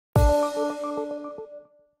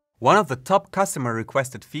One of the top customer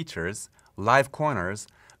requested features, Live Corners,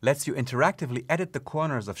 lets you interactively edit the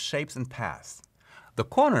corners of shapes and paths. The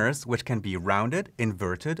corners, which can be rounded,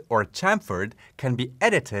 inverted, or chamfered, can be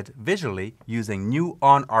edited visually using new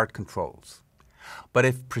on-art controls. But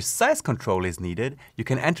if precise control is needed, you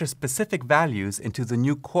can enter specific values into the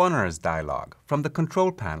new Corners dialog from the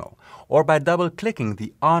control panel, or by double-clicking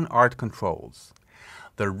the on-art controls.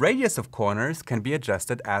 The radius of corners can be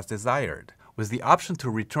adjusted as desired, with the option to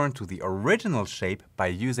return to the original shape by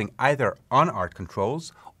using either on-art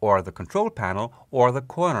controls, or the control panel, or the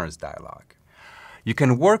Corners dialog. You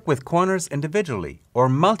can work with corners individually or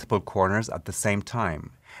multiple corners at the same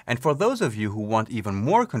time. And for those of you who want even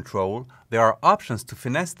more control, there are options to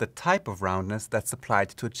finesse the type of roundness that's applied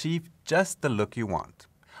to achieve just the look you want.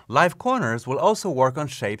 Live Corners will also work on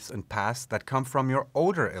shapes and paths that come from your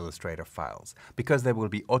older Illustrator files, because they will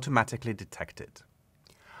be automatically detected.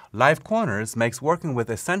 Live Corners makes working with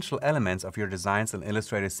essential elements of your designs in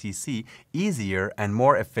Illustrator CC easier and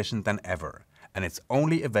more efficient than ever, and it's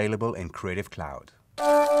only available in Creative Cloud.